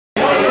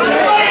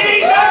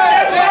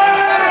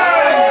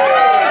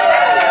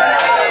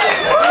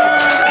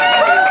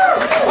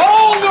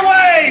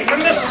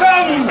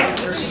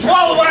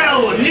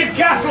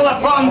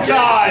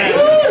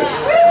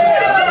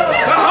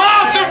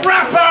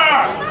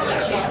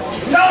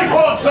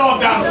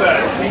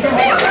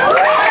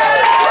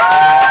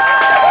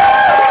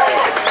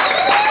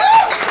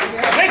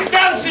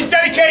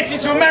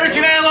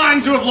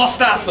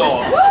lost our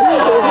swords.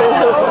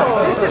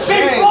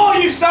 Before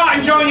you start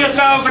enjoying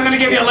yourselves, I'm going to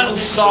give you a little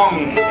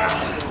song.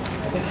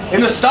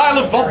 In the style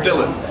of Bob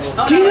Dylan.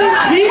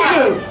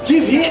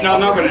 Give ear. No,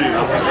 I'm not going to do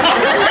that.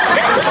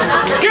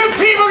 Good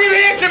people, give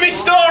ear to me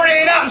story.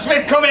 It happens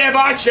we've come here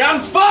by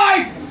chance.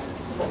 5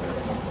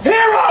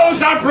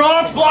 heroes I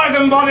brought, blithe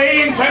and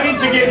bonny, intending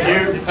to give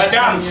you a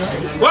dance.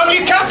 Well,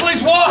 Newcastle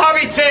is war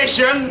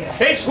habitation.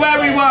 It's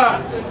where we were,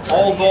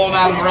 all born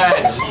and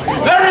bred.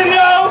 There are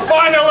no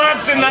finer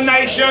lads in the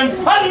nation,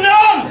 and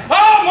none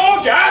are more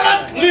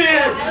gallantly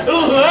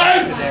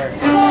loved.